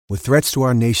With threats to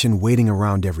our nation waiting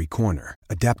around every corner,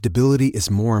 adaptability is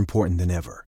more important than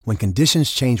ever. When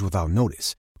conditions change without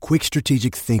notice, quick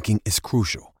strategic thinking is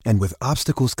crucial. And with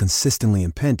obstacles consistently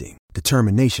impending,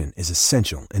 determination is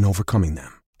essential in overcoming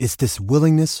them. It's this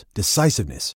willingness,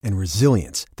 decisiveness, and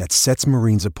resilience that sets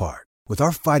Marines apart. With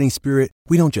our fighting spirit,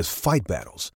 we don't just fight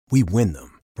battles, we win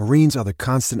them. Marines are the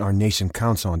constant our nation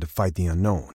counts on to fight the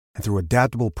unknown. And through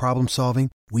adaptable problem solving,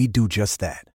 we do just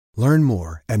that. Learn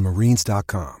more at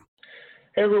marines.com.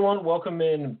 Hey everyone, welcome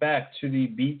in back to the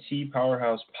BT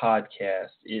Powerhouse podcast.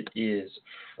 It is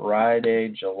Friday,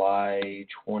 July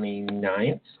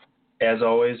 29th. As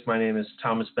always, my name is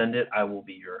Thomas Bendit. I will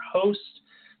be your host.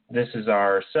 This is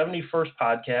our 71st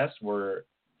podcast. We're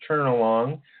turning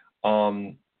along.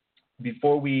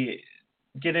 Before we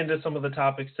get into some of the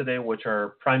topics today, which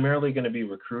are primarily going to be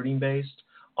recruiting based,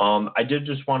 I did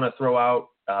just want to throw out,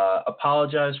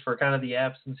 apologize for kind of the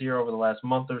absence here over the last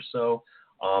month or so.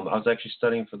 I was actually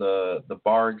studying for the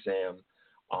bar exam,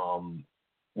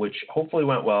 which hopefully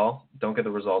went well. Don't get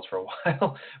the results for a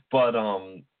while, but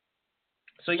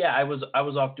so yeah, I was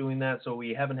off doing that. So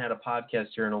we haven't had a podcast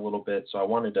here in a little bit. So I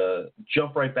wanted to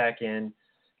jump right back in,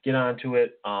 get onto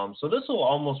it. So this will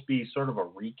almost be sort of a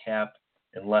recap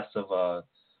and less of a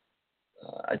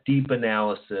deep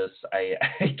analysis, I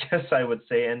guess I would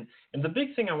say. And the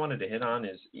big thing I wanted to hit on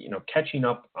is, catching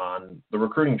up on the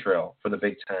recruiting trail for the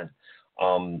Big Ten.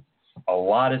 A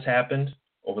lot has happened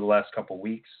over the last couple of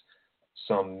weeks,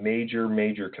 some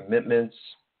major commitments,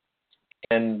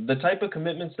 and the type of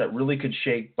commitments that really could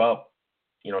shake up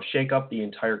the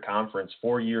entire conference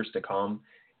for years to come.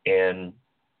 And,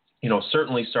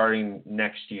 certainly starting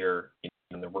next year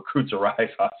when the recruits arrive,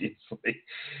 obviously.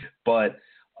 But,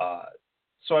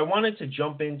 so I wanted to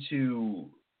jump into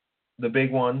the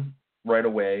big one right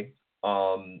away.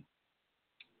 And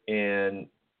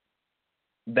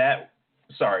that,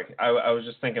 sorry, I was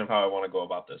just thinking of how I want to go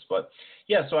about this, but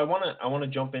yeah, so I want to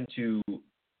jump into,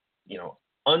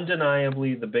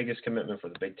 undeniably the biggest commitment for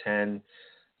the Big Ten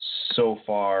so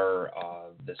far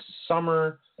this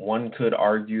summer. One could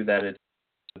argue that it's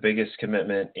the biggest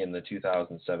commitment in the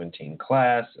 2017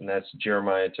 class, and that's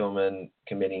Jeremiah Tillman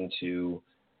committing to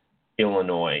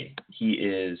Illinois. He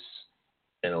is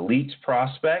an elite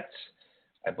prospect.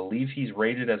 I believe he's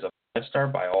rated as a 5-star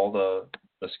by all the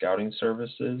scouting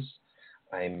services.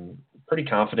 I'm pretty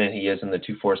confident he is in the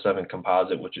 247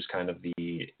 composite, which is kind of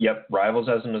Rivals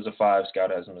has him as a 5,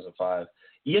 Scout has him as a 5.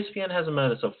 ESPN has him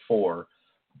as a 4,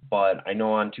 but I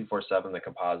know on 247, the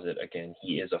composite, again,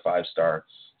 he is a 5-star.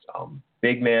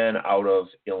 Big man out of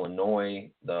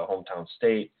Illinois, the hometown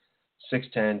state,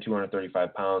 6'10",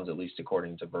 235 pounds, at least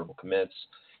according to verbal commits.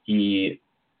 This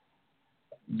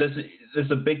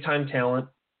is a big-time talent,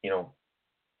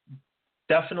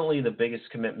 definitely the biggest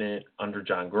commitment under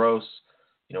John Gross.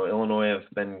 Illinois have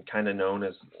been kind of known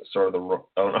as sort of the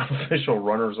unofficial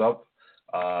runners-up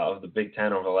of the Big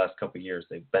Ten over the last couple of years.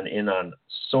 They've been in on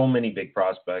so many big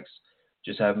prospects,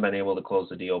 just haven't been able to close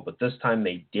the deal. But this time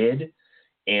they did.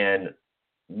 And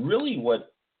really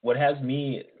what has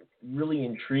me really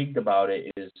intrigued about it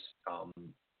is,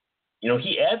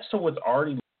 he adds to what's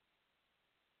already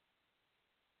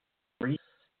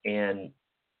and,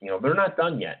 they're not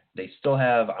done yet. They still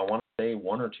have, I want to say,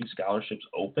 1 or 2 scholarships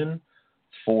open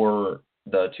for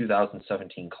the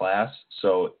 2017 class.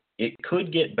 So it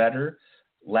could get better.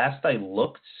 Last I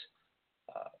looked,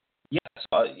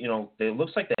 it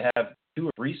looks like they have 2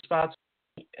 or 3 spots.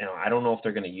 I don't know if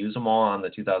they're going to use them all on the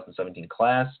 2017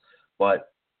 class,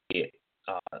 but I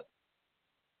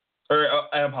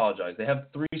apologize. They have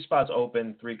 3 spots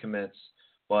open, 3 commits,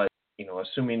 but,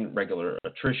 assuming regular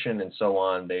attrition and so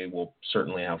on, they will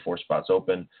certainly have 4 spots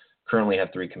open. Currently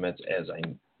have 3 commits, as I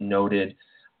noted.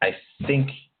 I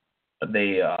think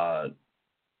they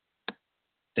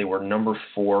were number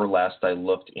 4 last I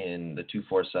looked in the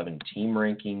 247 team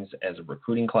rankings as a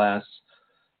recruiting class,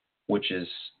 which is,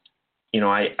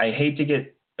 I hate to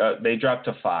get they dropped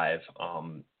to 5.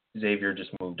 Xavier just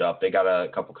moved up. They got a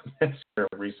couple commits there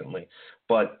recently,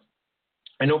 but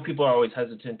I know people are always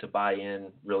hesitant to buy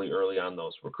in really early on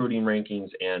those recruiting rankings,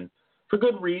 and for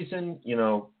good reason.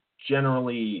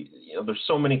 Generally, there's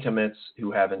so many commits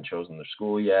who haven't chosen their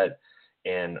school yet,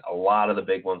 and a lot of the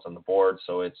big ones on the board.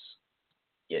 So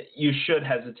you should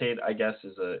hesitate, I guess,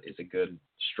 is a good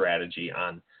strategy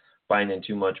on buying in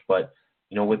too much. But,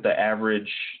 with the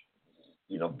average,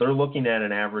 they're looking at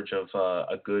an average of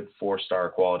a good 4-star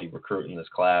quality recruit in this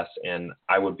class. And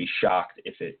I would be shocked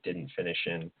if it didn't finish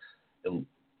in,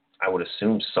 I would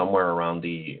assume, somewhere around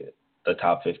the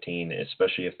top 15,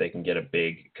 especially if they can get a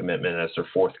big commitment as their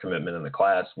 4th commitment in the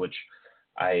class, which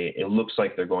it looks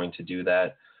like they're going to do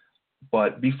that.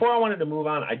 But before I wanted to move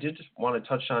on, I did just want to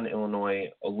touch on Illinois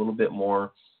a little bit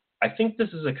more. I think this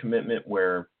is a commitment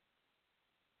where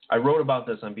I wrote about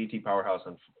this on BT Powerhouse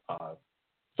on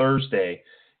Thursday.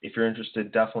 If you're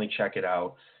interested, definitely check it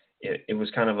out. It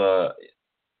was kind of a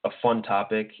fun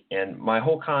topic, and my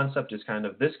whole concept is kind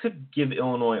of this could give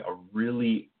Illinois a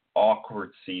really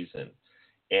awkward season,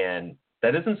 and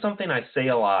that isn't something I say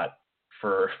a lot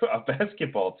for a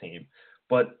basketball team.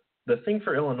 But the thing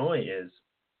for Illinois is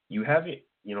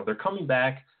they're coming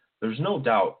back. There's no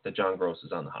doubt that John Gross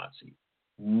is on the hot seat.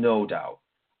 No doubt.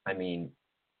 I mean,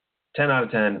 10 out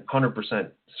of 10,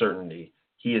 100% certainty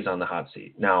he is on the hot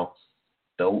seat. Now,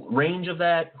 the range of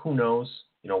that, who knows?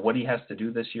 What he has to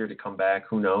do this year to come back,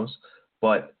 who knows?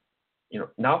 But,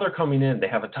 now they're coming in. They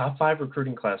have a top 5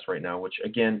 recruiting class right now, which,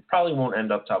 again, probably won't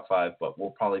end up top 5, but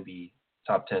will probably be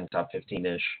top 10, top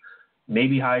 15-ish.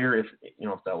 Maybe higher if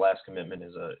that last commitment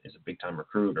is a big-time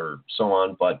recruit or so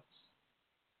on.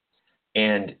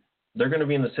 And they're going to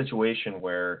be in the situation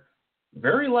where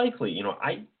very likely,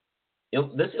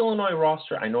 this Illinois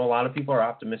roster, I know a lot of people are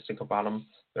optimistic about them.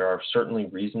 There are certainly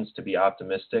reasons to be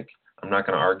optimistic. I'm not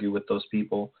going to argue with those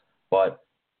people, but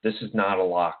this is not a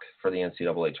lock for the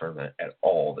NCAA tournament at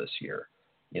all this year.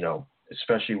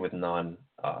 Especially with none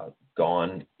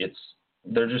gone,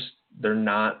 they're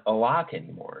not a lock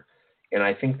anymore. And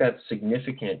I think that's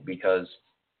significant because,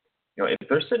 if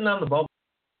they're sitting on the bubble,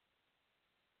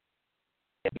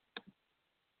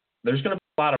 there's going to be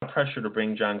a lot of pressure to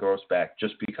bring John Gross back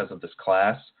just because of this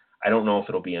class. I don't know if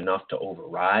it'll be enough to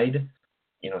override,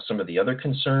 some of the other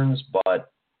concerns,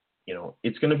 but,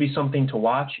 it's going to be something to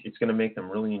watch. It's going to make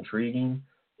them really intriguing,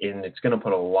 and it's going to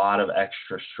put a lot of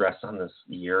extra stress on this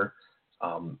year.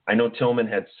 I know Tillman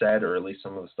had said, or at least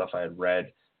some of the stuff I had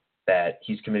read, that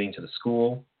he's committing to the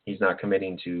school. He's not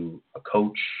committing to a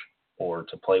coach or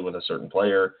to play with a certain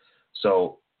player.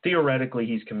 So theoretically,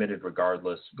 he's committed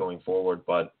regardless going forward,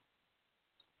 but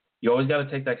you always got to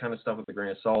take that kind of stuff with a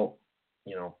grain of salt.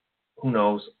 Who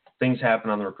knows? Things happen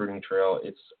on the recruiting trail.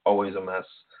 It's always a mess,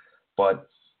 but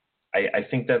I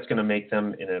think that's going to make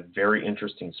them in a very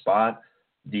interesting spot.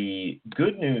 The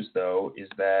good news, though, is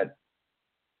that,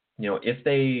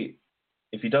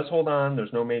 if he does hold on,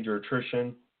 there's no major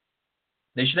attrition,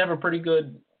 they should have a pretty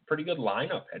good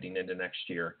lineup heading into next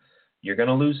year. You're going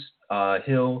to lose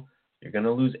Hill, you're going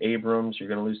to lose Abrams, you're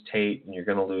going to lose Tate, and you're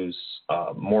going to lose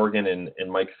Morgan and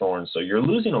Mike Thorne. So you're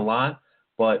losing a lot,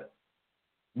 but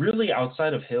really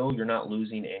outside of Hill, you're not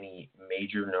losing any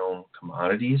major known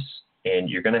commodities.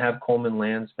 And you're going to have Coleman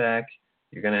Lands back.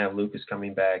 You're going to have Lucas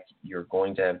coming back. You're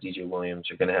going to have DJ Williams.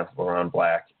 You're going to have LeRon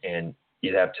Black. And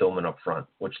you'd have Tillman up front,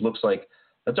 which looks like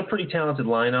that's a pretty talented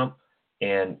lineup.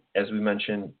 And as we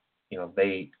mentioned,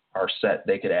 they are set.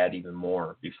 They could add even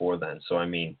more before then. So,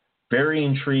 very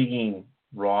intriguing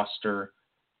roster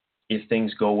if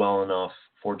things go well enough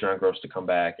for John Gross to come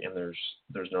back and there's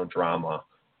no drama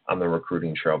on the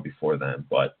recruiting trail before then.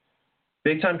 But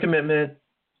big-time commitment.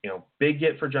 Big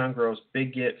get for John Gross,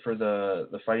 big get for the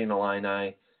Fighting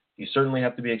Illini. You certainly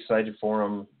have to be excited for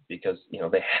them because,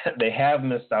 they have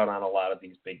missed out on a lot of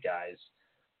these big guys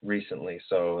recently.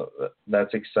 So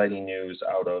that's exciting news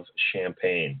out of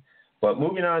Champaign. But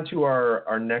moving on to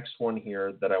our next one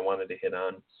here that I wanted to hit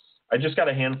on. I just got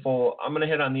a handful. I'm going to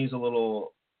hit on these a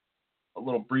little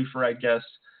briefer, I guess.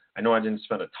 I know I didn't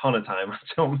spend a ton of time on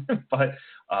Tillman, but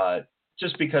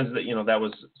just because that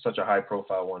was such a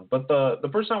high-profile one. But the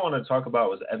person I wanted to talk about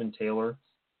was Evan Taylor,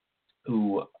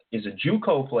 who is a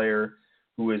JUCO player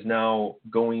who is now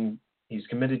he's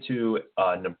committed to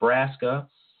Nebraska,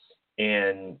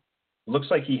 and looks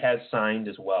like he has signed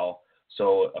as well.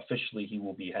 So officially he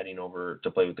will be heading over to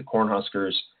play with the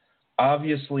Cornhuskers.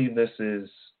 Obviously, this is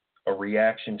a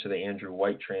reaction to the Andrew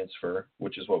White transfer,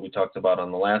 which is what we talked about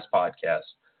on the last podcast.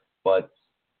 But,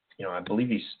 I believe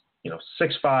he's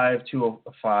 6'5",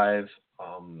 205,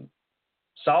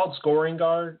 solid scoring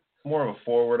guard, more of a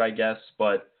forward, I guess,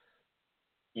 but,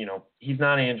 he's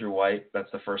not Andrew White.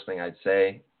 That's the first thing I'd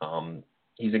say.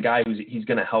 He's a guy he's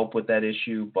going to help with that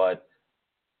issue, but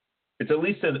it's at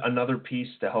least another piece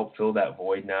to help fill that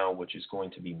void now, which is going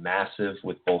to be massive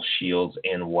with both Shields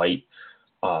and White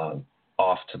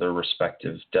off to their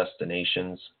respective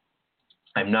destinations.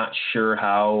 I'm not sure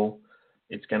how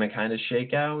it's going to kind of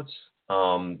shake out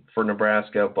for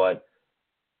Nebraska, but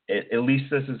at least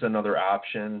this is another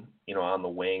option, on the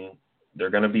wing. They're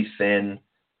going to be thin.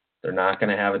 They're not going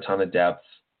to have a ton of depth.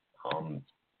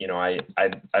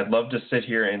 I'd love to sit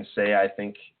here and say I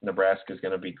think Nebraska is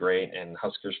going to be great and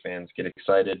Huskers fans get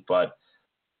excited, but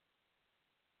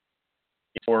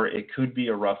it could be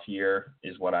a rough year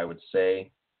is what I would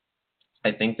say.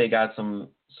 I think they got some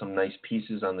some nice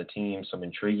pieces on the team, some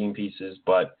intriguing pieces,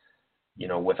 but,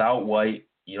 without White,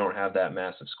 you don't have that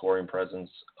massive scoring presence.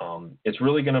 It's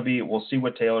really going to be, we'll see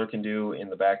what Taylor can do in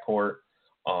the backcourt.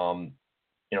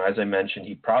 As I mentioned,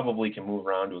 he probably can move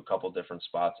around to a couple different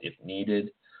spots if needed.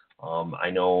 I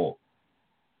know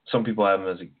some people have him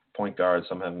as a point guard,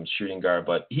 some have him shooting guard,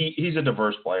 but he's a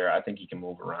diverse player. I think he can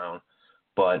move around.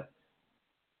 But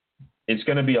it's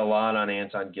going to be a lot on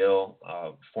Anton Gill,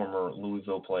 former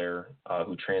Louisville player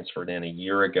who transferred in a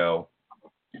year ago.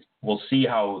 We'll see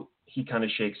how he kind of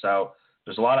shakes out.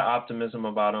 There's a lot of optimism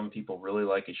about him. People really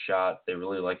like his shot. They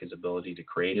really like his ability to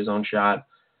create his own shot.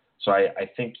 So I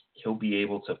think he'll be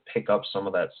able to pick up some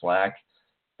of that slack.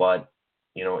 But,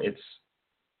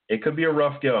 it could be a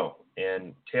rough go.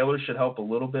 And Taylor should help a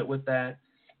little bit with that.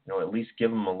 At least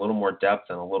give him a little more depth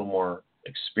and a little more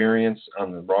experience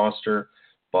on the roster.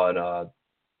 But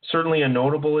certainly a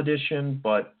notable addition.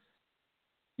 But,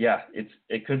 yeah,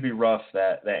 it could be rough.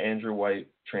 That Andrew White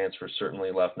transfer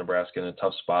certainly left Nebraska in a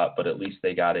tough spot, but at least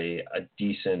they got a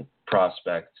decent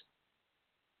prospect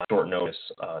on short notice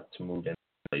to move in and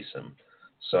replace him.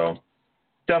 So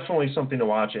definitely something to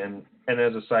watch. And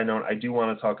as a side note, I do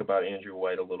want to talk about Andrew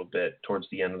White a little bit towards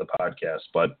the end of the podcast,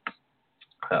 but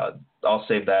I'll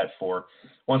save that for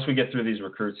once we get through these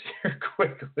recruits here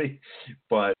quickly.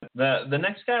 But the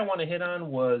next guy I want to hit on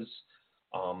was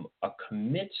a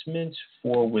commitment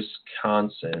for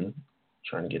Wisconsin.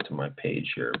 Trying to get to my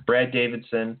page here. Brad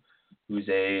Davidson, who's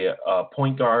a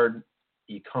point guard.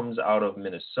 He comes out of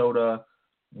Minnesota.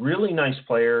 Really nice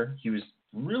player. He was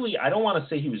really, I don't want to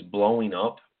say he was blowing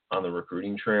up on the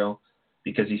recruiting trail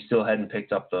because he still hadn't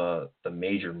picked up the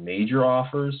major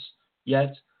offers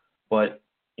yet. But,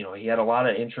 he had a lot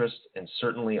of interest and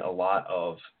certainly a lot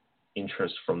of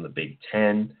interest from the Big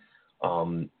Ten.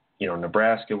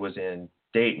 Nebraska was in,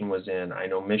 Dayton was in, I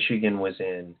know Michigan was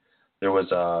in, there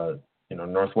was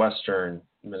Northwestern,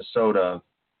 Minnesota,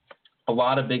 a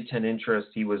lot of Big Ten interest.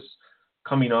 He was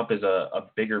coming up as a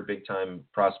bigger big-time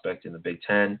prospect in the Big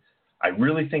Ten. I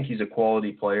really think he's a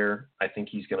quality player. I think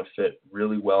he's going to fit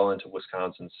really well into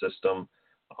Wisconsin's system.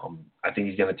 I think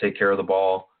he's going to take care of the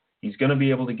ball. He's going to be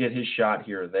able to get his shot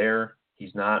here or there.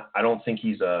 I don't think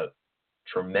he's a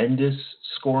tremendous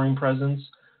scoring presence,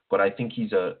 but I think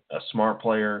he's a smart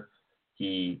player.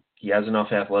 He has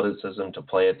enough athleticism to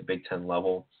play at the Big Ten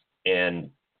level. And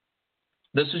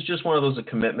this is just one of those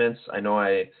commitments. I know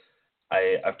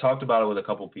I've talked about it with a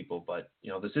couple people, but,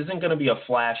 this isn't going to be a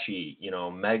flashy,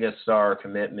 mega star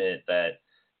commitment that,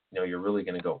 you're really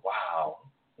going to go, wow,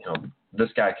 this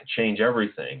guy could change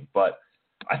everything. But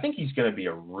I think he's going to be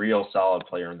a real solid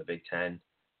player in the Big Ten.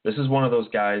 This is one of those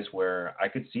guys where I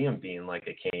could see him being like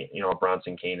a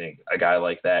Bronson Koenig, a guy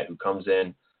like that who comes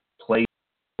in, plays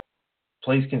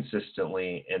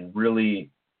consistently, and really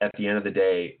at the end of the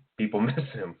day, people miss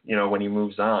him, when he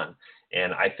moves on.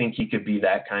 And I think he could be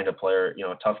that kind of player,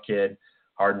 a tough kid,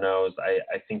 hard-nosed.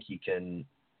 I think he can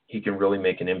really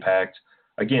make an impact.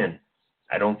 Again,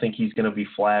 I don't think he's going to be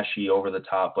flashy over the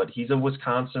top, but he's a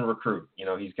Wisconsin recruit.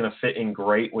 He's going to fit in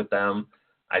great with them.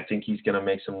 I think he's going to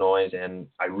make some noise, and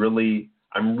I'm really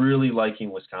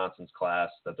liking Wisconsin's class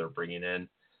that they're bringing in.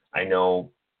 I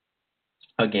know,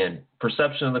 again,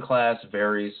 perception of the class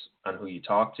varies on who you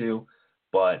talk to,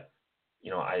 but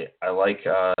I like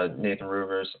Nathan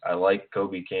Ruvers, I like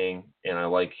Kobe King, and I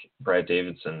like Brad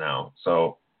Davidson now.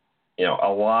 So, a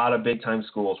lot of big-time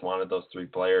schools wanted those three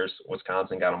players.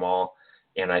 Wisconsin got them all,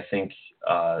 and I think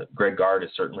Greg Gard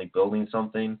is certainly building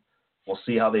something. We'll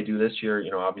see how they do this year.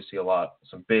 Obviously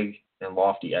some big and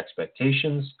lofty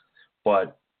expectations,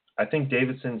 but I think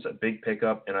Davidson's a big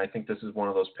pickup, and I think this is one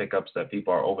of those pickups that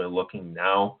people are overlooking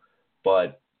now,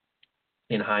 but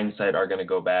in hindsight are going to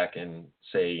go back and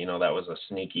say, that was a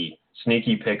sneaky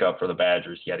pickup for the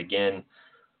Badgers yet again.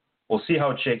 We'll see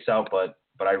how it shakes out, but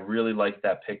I really like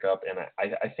that pickup, and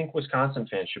I think Wisconsin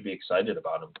fans should be excited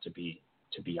about him, to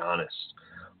be honest.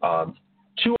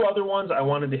 Two other ones I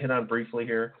wanted to hit on briefly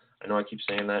here. I know I keep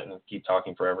saying that and keep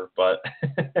talking forever, but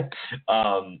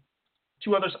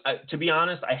two others. To be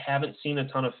honest, I haven't seen a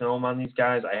ton of film on these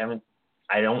guys.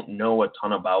 I don't know a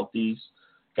ton about these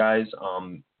guys,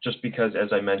 just because,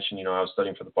 as I mentioned, I was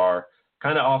studying for the bar,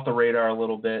 kind of off the radar a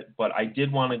little bit, but I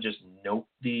did want to just note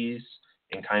these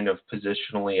and kind of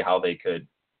positionally how they could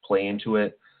play into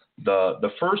it.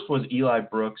 The first was Eli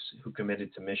Brooks, who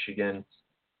committed to Michigan.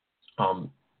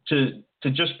 To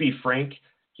just be frank,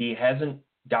 he hasn't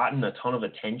gotten a ton of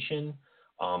attention.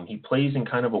 He plays in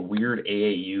kind of a weird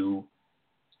AAU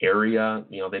area.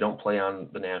 They don't play on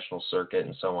the national circuit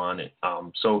and so on.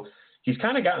 So he's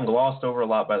kind of gotten glossed over a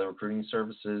lot by the recruiting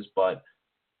services, but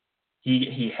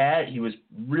he was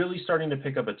really starting to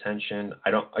pick up attention.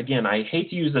 I hate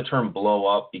to use the term blow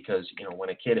up because, when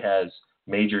a kid has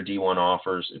major D1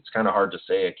 offers, it's kind of hard to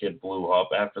say a kid blew up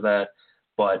after that.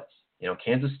 But,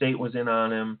 Kansas State was in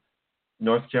on him.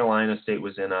 North Carolina State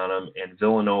was in on him, and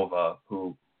Villanova,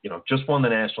 who, just won the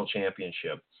national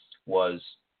championship, was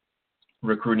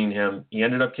recruiting him. He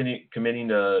ended up committing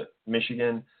to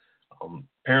Michigan.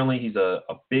 Apparently he's a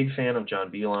big fan of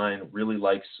John Beilein, really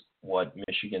likes what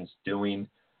Michigan's doing.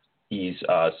 He's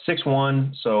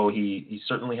 6'1", so he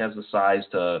certainly has the size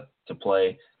to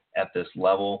play at this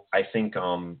level. I think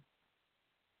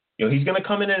he's going to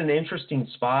come in at an interesting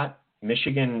spot.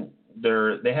 Michigan,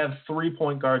 they have 3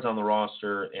 point guards on the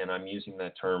roster, and I'm using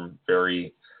that term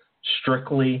very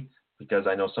strictly because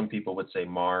I know some people would say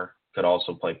Marr could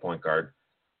also play point guard.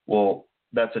 Well,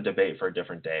 that's a debate for a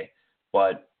different day.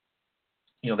 But,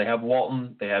 they have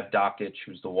Walton, they have Dockich,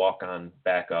 who's the walk-on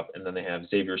backup, and then they have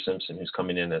Xavier Simpson, who's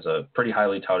coming in as a pretty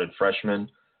highly touted freshman.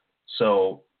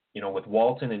 So, with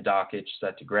Walton and Dockich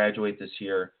set to graduate this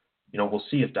year, we'll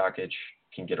see if Dockich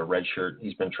can get a red shirt.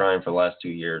 He's been trying for the last 2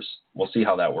 years. We'll see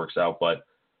how that works out. But,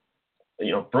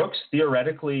 Brooks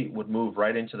theoretically would move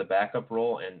right into the backup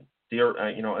role, and,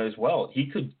 as well, he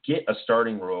could get a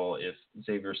starting role if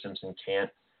Xavier Simpson can't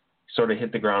sort of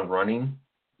hit the ground running,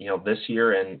 this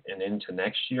year and into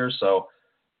next year. So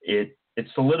it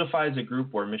solidifies a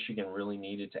group where Michigan really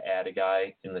needed to add a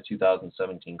guy in the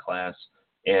 2017 class.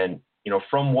 And,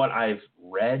 from what I've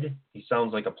read, he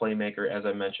sounds like a playmaker. As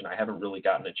I mentioned, I haven't really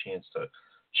gotten a chance to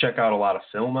check out a lot of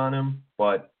film on him,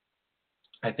 but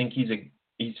I think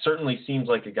he certainly seems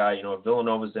like a guy,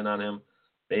 Villanova's in on him.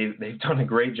 They've done a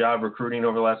great job recruiting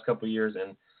over the last couple of years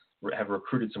and have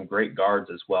recruited some great guards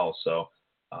as well. So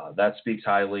that speaks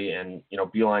highly, and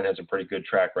Beilein has a pretty good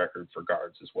track record for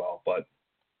guards as well. But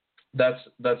that's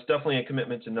definitely a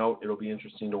commitment to note. It'll be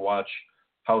interesting to watch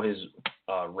how his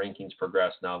rankings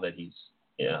progress now that he's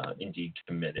indeed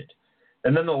committed.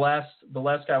 And then the last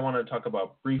guy I wanted to talk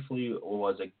about briefly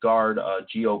was a guard,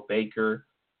 Geo Baker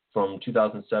from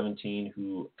 2017,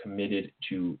 who committed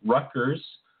to Rutgers.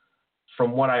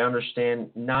 From what I understand,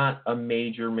 not a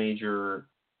major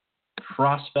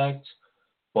prospect,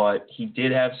 but he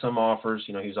did have some offers.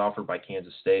 He was offered by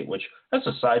Kansas State, which, that's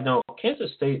a side note,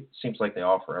 Kansas State seems like they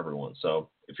offer everyone. So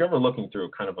if you're ever looking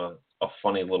through, kind of a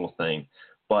funny little thing.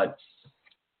 But,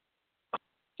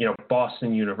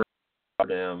 Boston University,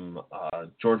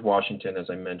 George Washington, as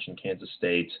I mentioned, Kansas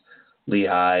State,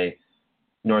 Lehigh,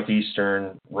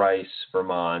 Northeastern, Rice,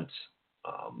 Vermont.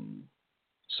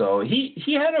 So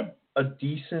he had a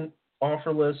decent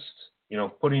offer list,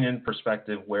 putting in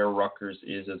perspective where Rutgers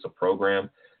is as a program,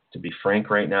 to be frank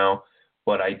right now.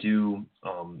 But I do,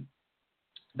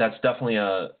 that's definitely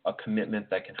a commitment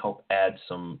that can help add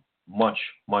some much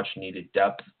needed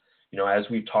depth. As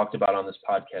we've talked about on this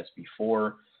podcast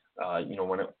before,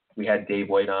 when we had Dave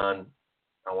White on,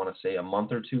 I want to say a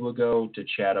month or two ago, to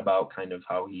chat about kind of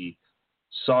how he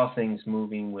saw things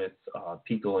moving with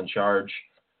Pico in charge,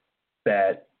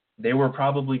 that they were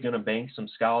probably going to bank some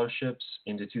scholarships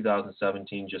into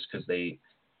 2017 just because they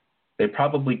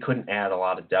probably couldn't add a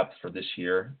lot of depth for this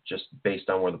year, just based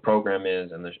on where the program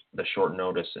is and the short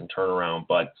notice and turnaround.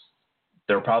 But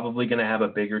they're probably going to have a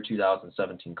bigger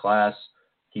 2017 class.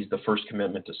 He's the first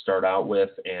commitment to start out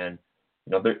with, and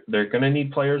they're going to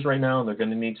need players right now, and they're going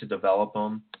to need to develop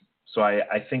them. So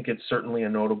I think it's certainly a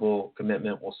notable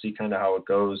commitment. We'll see kind of how it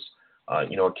goes. A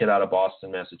kid out of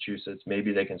Boston, Massachusetts,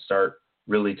 maybe they can start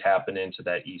really tapping into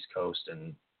that East Coast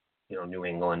and, New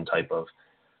England type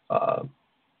of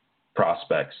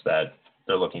prospects that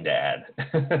they're looking to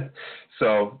add.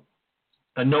 So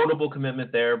a notable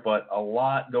commitment there, but a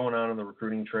lot going on the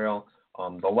recruiting trail.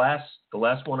 The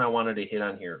last one I wanted to hit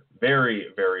on here very,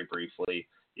 very briefly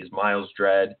is Miles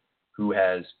Dredd, who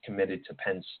has committed to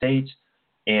Penn State.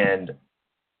 And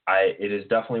it is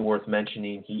definitely worth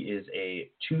mentioning he is a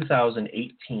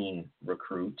 2018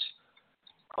 recruit,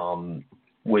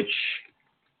 which,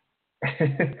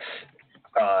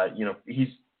 he's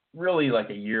really like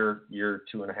a year,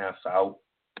 2.5 out,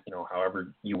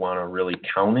 however you want to really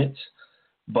count it.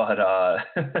 But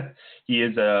he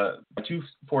is a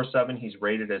 247. He's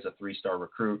rated as a 3-star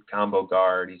recruit, combo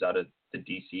guard. He's out of the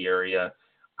DC area.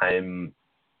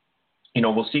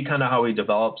 We'll see kind of how he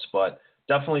develops, but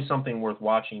definitely something worth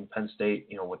watching. Penn State,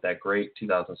 with that great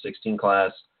 2016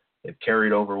 class, they've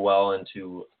carried over well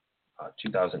into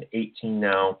 2018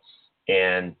 now.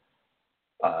 And,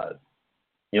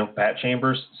 Pat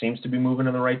Chambers seems to be moving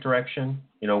in the right direction.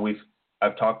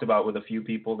 I've talked about with a few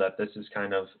people that this is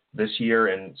kind of this year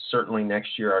and certainly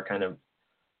next year are kind of,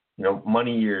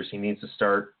 money years. He needs to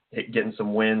start getting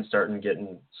some wins,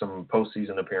 getting some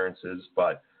postseason appearances.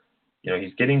 But,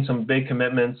 he's getting some big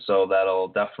commitments, so that'll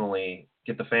definitely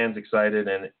get the fans excited,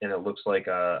 and it looks like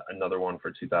another one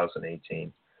for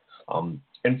 2018.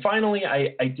 And finally,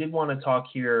 I did want to talk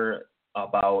here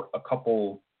about a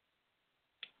couple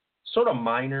sort of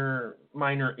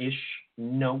minor-ish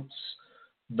notes.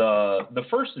 The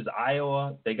first is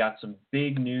Iowa. They got some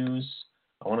big news,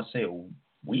 I want to say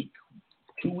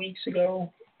 2 weeks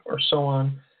ago or so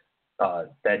on,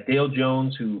 that Dale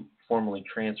Jones, who formerly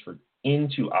transferred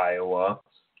into Iowa,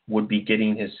 would be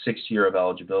getting his 6th year of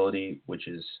eligibility, which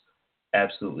is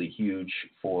absolutely huge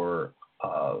for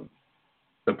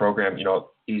the program.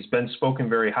 He's been spoken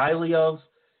very highly of.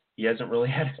 He hasn't really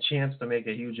had a chance to make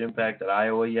a huge impact at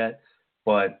Iowa yet,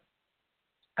 but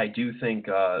I do think,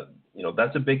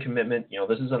 that's a big commitment.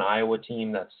 This is an Iowa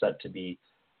team that's set to be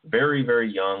very,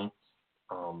 very young,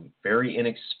 very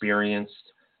inexperienced,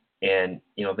 and,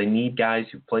 they need guys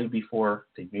who've played before.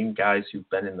 They need guys who've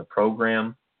been in the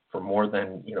program for more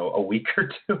than, a week or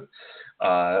two.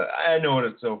 I know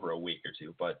it's over a week or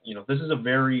two, but, this is a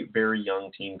very, very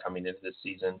young team coming into this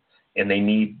season, and they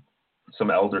need some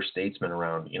elder statesmen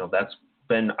around. That's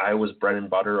been Iowa's bread and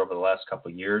butter over the last couple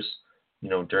of years,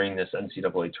 during this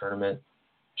NCAA tournament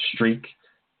streak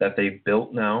that they've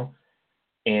built now.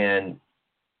 And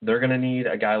they're going to need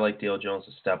a guy like Dale Jones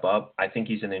to step up. I think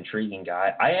he's an intriguing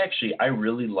guy. I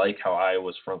really like how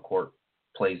Iowa's front court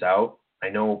plays out. I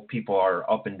know people are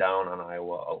up and down on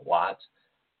Iowa a lot,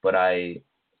 but I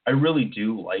really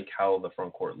do like how the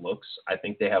front court looks. I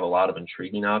think they have a lot of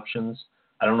intriguing options.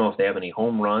 I don't know if they have any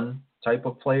home run type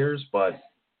of players, but,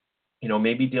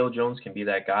 maybe Dale Jones can be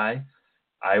that guy.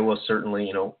 Iowa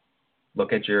certainly,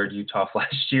 look at Jared Uthoff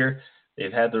last year.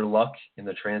 They've had their luck in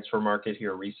the transfer market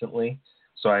here recently.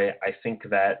 So I think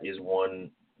that is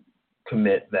one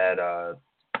commit that,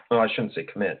 I shouldn't say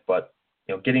commit, but,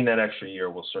 getting that extra year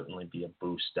will certainly be a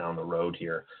boost down the road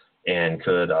here, and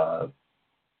could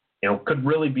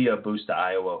really be a boost to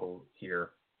Iowa here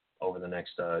over the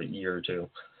next year or two.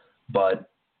 But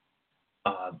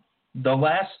the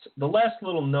last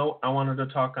little note I wanted to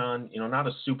talk on, not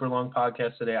a super long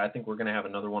podcast today. I think we're going to have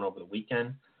another one over the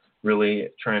weekend, really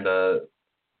trying to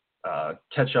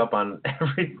catch up on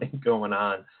everything going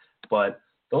on. But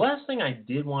the last thing I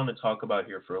did want to talk about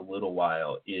here for a little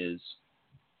while is,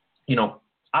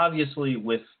 obviously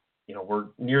with, we're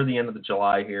near the end of the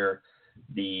July here,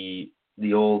 the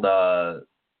old, the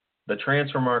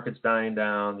transfer market's dying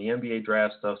down, the NBA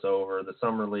draft stuff's over, the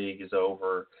summer league is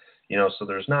over, so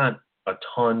there's not a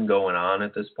ton going on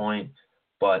at this point,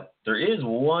 but there is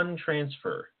one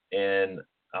transfer, and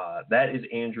that is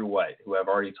Andrew White, who I've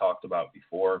already talked about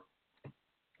before.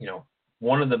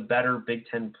 One of the better Big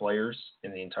Ten players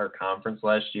in the entire conference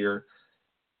last year,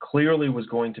 clearly was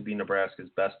going to be Nebraska's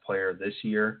best player this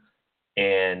year,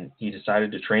 and he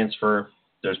decided to transfer.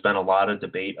 There's been a lot of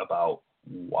debate about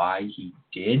why he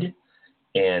did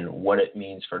and what it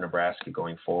means for Nebraska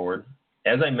going forward.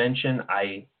 As I mentioned,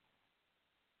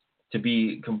 to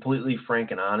be completely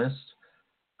frank and honest,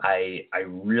 I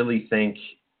really think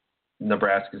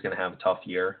Nebraska is going to have a tough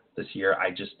year this year.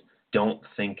 I just don't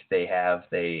think they have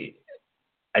the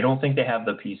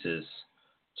pieces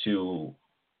to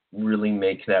really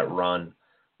make that run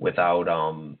without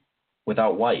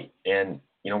White. And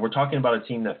we're talking about a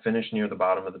team that finished near the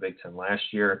bottom of the Big Ten last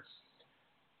year.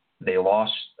 They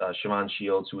lost Siobhan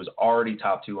Shields, who was already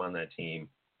top 2 on that team,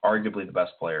 arguably the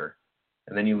best player.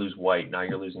 And then you lose White. Now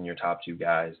you're losing your top 2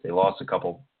 guys. They lost a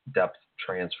couple depth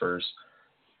transfers.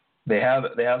 They have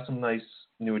some nice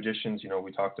new additions.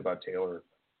 We talked about Taylor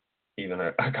even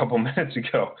a couple minutes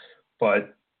ago.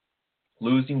 But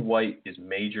losing White is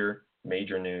major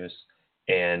news,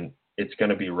 and it's going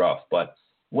to be rough. But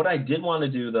what I did want to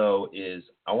do, though, is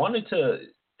I wanted to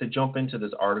jump into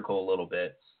this article a little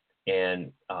bit,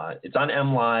 and it's on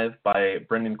MLive by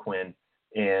Brendan Quinn.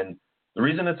 And the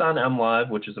reason it's on MLive,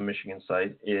 which is a Michigan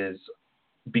site, is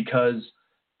because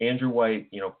Andrew White,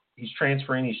 he's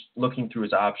transferring, he's looking through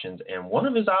his options, and one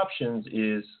of his options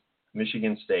is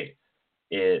Michigan State.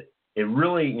 It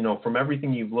really, from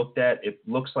everything you've looked at, it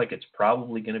looks like it's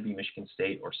probably going to be Michigan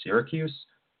State or Syracuse.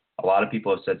 A lot of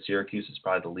people have said Syracuse is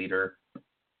probably the leader.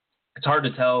 It's hard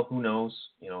to tell. Who knows?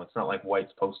 It's not like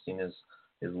White's posting his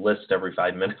list every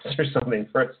 5 minutes or something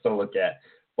for us to look at.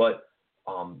 But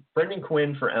Brendan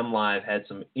Quinn for MLive had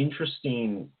some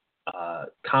interesting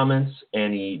comments,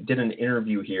 and he did an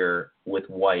interview here with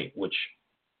White, which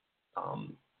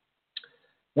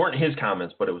weren't his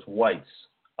comments, but it was White's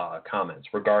comments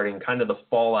regarding kind of the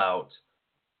fallout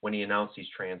when he announced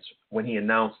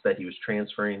that he was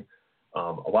transferring.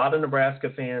 A lot of Nebraska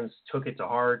fans took it to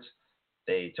heart.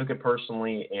 They took it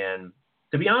personally, and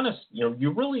to be honest,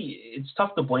 it's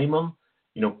tough to blame them.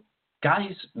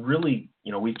 Guys really,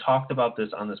 we've talked about this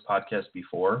on this podcast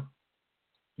before.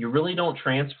 You really don't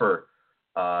transfer,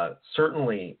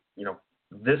 certainly,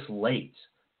 this late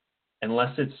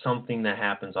unless it's something that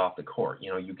happens off the court.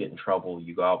 You get in trouble,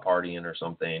 you go out partying or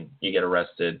something, you get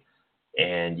arrested,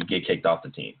 and you get kicked off the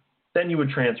team. Then you would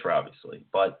transfer, obviously.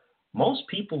 But most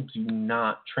people do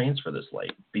not transfer this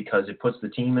late because it puts the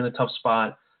team in a tough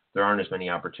spot. There aren't as many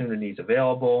opportunities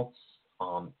available.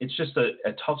 It's just a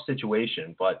tough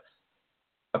situation. But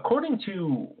according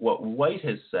to what White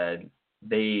has said,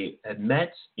 they had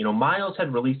met. Miles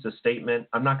had released a statement.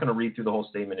 I'm not going to read through the whole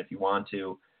statement if you want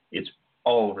to. It's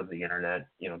all over the internet.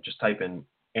 Just type in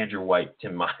Andrew White,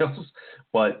 Tim Miles.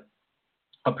 But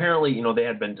apparently, they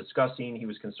had been discussing. He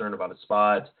was concerned about his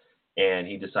spot, and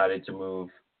he decided to move,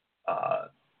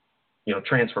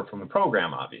 transfer from the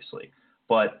program, obviously.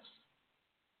 But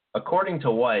according to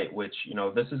White, which,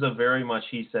 this is a very much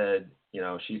he said,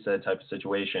 she said type of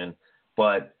situation,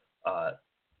 but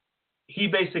he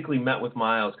basically met with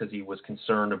Miles because he was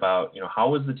concerned about, how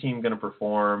was the team going to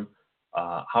perform,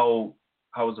 how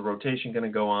was the rotation going to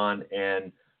go on,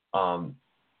 and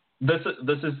this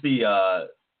is the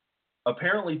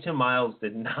apparently Tim Miles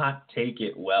did not take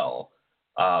it well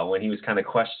when he was kind of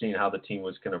questioning how the team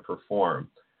was going to perform,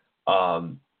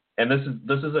 and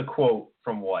this is a quote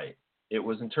from White. It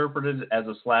was interpreted as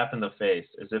a slap in the face,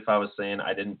 as if I was saying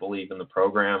I didn't believe in the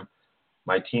program,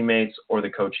 my teammates, or the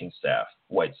coaching staff,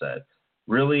 White said.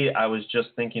 Really, I was just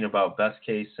thinking about best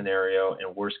case scenario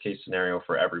and worst case scenario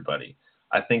for everybody.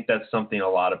 I think that's something a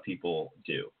lot of people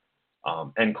do,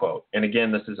 end quote. And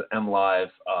again, this is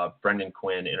MLive, Brendan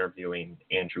Quinn interviewing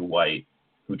Andrew White,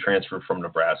 who transferred from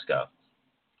Nebraska.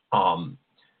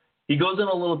 He goes in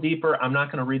a little deeper. I'm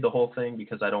not going to read the whole thing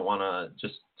because I don't want to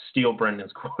just steal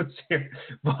Brendan's quotes here.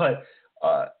 But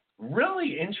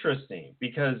really interesting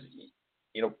because,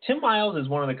 Tim Miles is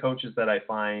one of the coaches that I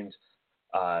find,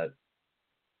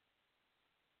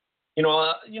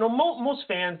 most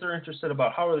fans are interested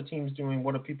about how are the teams doing,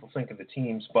 what do people think of the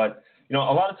teams. But, a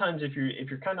lot of times if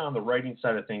you're kind of on the writing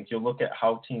side of things, you'll look at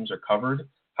how teams are covered,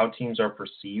 how teams are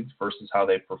perceived versus how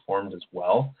they've performed as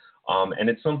well. And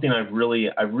it's something I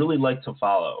really like to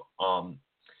follow.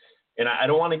 And I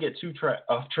don't want to get too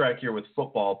off track here with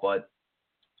football, but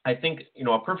I think,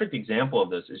 a perfect example of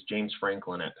this is James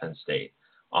Franklin at Penn State.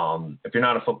 If you're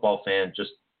not a football fan,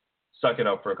 just suck it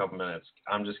up for a couple minutes.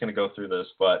 I'm just going to go through this.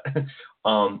 But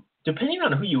depending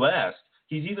on who you ask,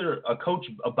 he's either a coach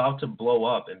about to blow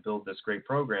up and build this great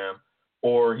program,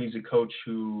 or he's a coach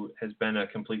who has been a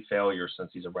complete failure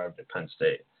since he's arrived at Penn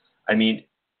State. I mean,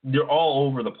 they're all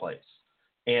over the place.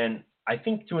 And I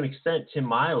think to an extent, Tim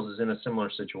Miles is in a similar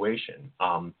situation.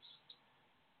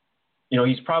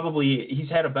 He's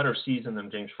had a better season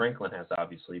than James Franklin has,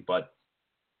 obviously, but,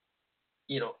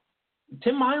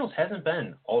 Tim Miles hasn't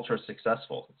been ultra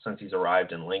successful since he's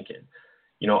arrived in Lincoln.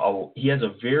 He has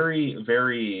a very,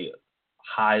 very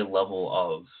high level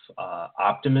of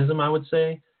optimism, I would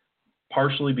say,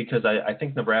 partially because I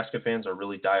think Nebraska fans are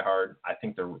really diehard. I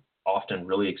think they're often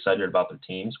really excited about their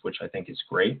teams, which I think is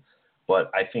great, but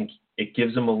I think it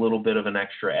gives them a little bit of an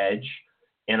extra edge.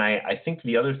 And I think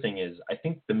the other thing is I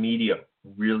think the media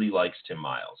really likes Tim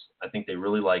Miles. I think they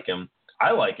really like him.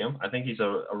 I like him. I think he's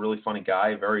a really funny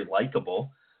guy, very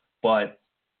likable, but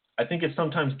I think it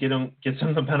sometimes gets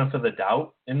him the benefit of the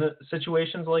doubt in the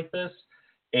situations like this.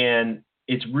 And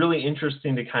it's really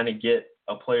interesting to kind of get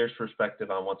a player's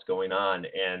perspective on what's going on.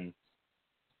 And,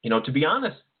 to be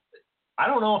honest, I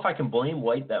don't know if I can blame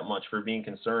White that much for being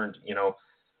concerned.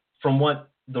 From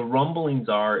what the rumblings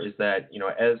are is that,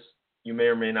 as you may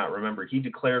or may not remember, he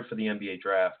declared for the NBA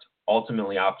draft,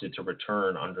 ultimately opted to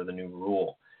return under the new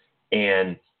rule.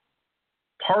 And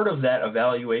part of that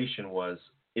evaluation was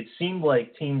it seemed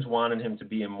like teams wanted him to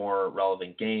be in more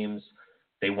relevant games.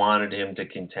 They wanted him to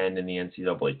contend in the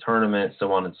NCAA tournament,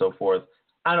 so on and so forth.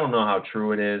 I don't know how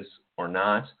true it is or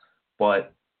not,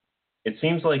 but it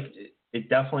seems like it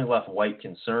definitely left White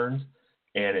concerned,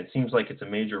 and it seems like it's a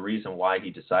major reason why he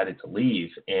decided to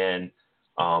leave. And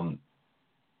I'm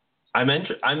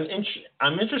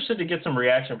interested to get some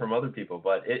reaction from other people,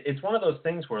 but it's one of those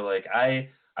things where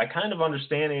I kind of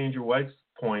understand Andrew White's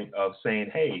point of saying,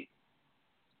 hey,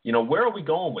 where are we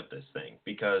going with this thing?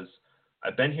 Because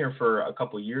I've been here for a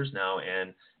couple of years now,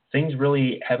 and things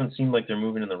really haven't seemed like they're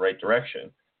moving in the right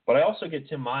direction. But I also get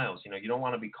Tim Miles. You don't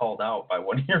want to be called out by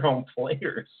one of your own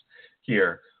players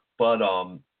here. But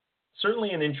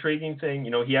certainly an intriguing thing.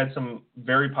 He had some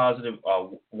very positive,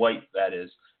 White, that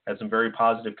is, had some very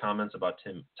positive comments about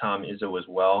Tom Izzo as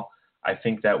well. I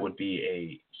think that would be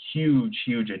a huge,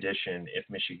 huge addition if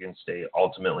Michigan State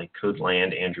ultimately could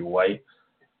land Andrew White.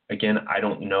 Again, I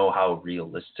don't know how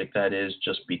realistic that is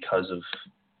just because of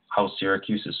how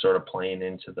Syracuse is sort of playing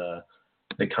into the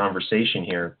conversation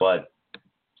here, but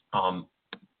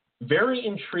very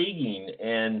intriguing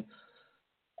and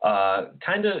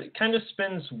kind of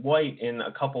spins White in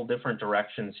a couple different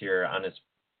directions here on his,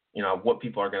 what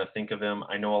people are going to think of him.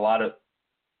 I know a lot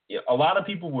of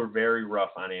people were very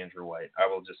rough on Andrew White, I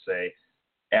will just say,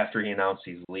 after he announced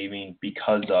he's leaving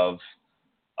because of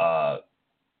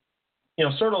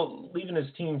sort of leaving his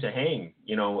team to hang.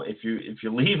 If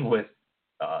you leave with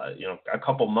a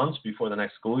couple months before the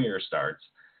next school year starts,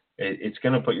 it's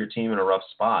going to put your team in a rough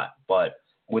spot. But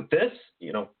with this,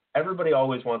 everybody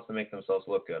always wants to make themselves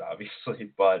look good,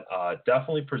 obviously, but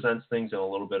definitely presents things in a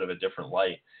little bit of a different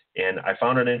light. And I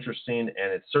found it interesting,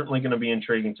 and it's certainly going to be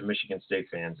intriguing to Michigan State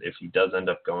fans if he does end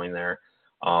up going there.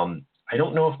 I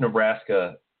don't know if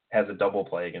Nebraska has a double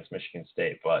play against Michigan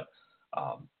State, but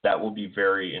that will be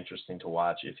very interesting to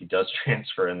watch if he does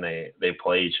transfer and they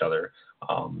play each other.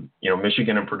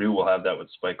 Michigan and Purdue will have that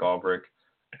with Spike Albrick.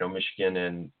 I know Michigan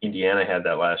and Indiana had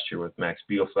that last year with Max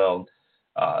Bielfeld.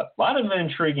 A lot of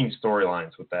intriguing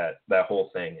storylines with that whole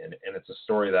thing, and it's a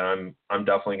story that I'm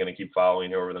definitely going to keep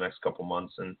following over the next couple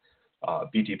months, and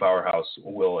BT Powerhouse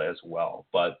will as well.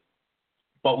 But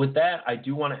with that, I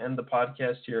do want to end the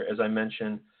podcast here. As I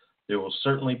mentioned, there will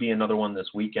certainly be another one this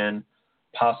weekend,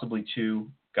 possibly two.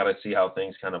 Got to see how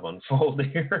things kind of unfold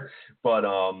here, but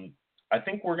I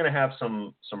think we're going to have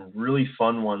some really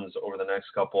fun ones over the next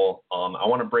couple. I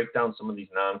want to break down some of these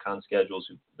non-con schedules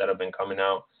that have been coming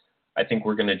out. I think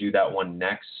we're going to do that one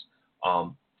next.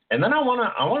 And then I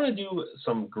want to do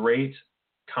some great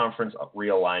conference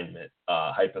realignment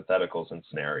hypotheticals and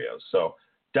scenarios. So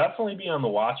definitely be on the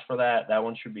watch for that. That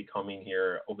one should be coming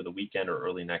here over the weekend or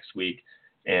early next week.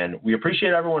 And we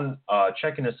appreciate everyone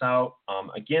checking us out.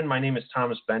 Again, my name is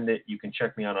Thomas Bendit. You can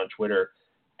check me out on Twitter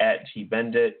at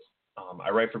 @tbendit. I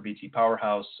write for BT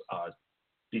Powerhouse,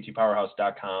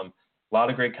 btpowerhouse.com. A lot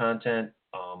of great content.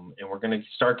 And we're going to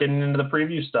start getting into the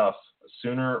preview stuff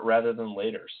sooner rather than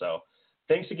later. So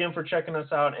thanks again for checking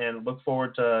us out, and look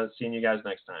forward to seeing you guys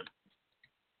next time.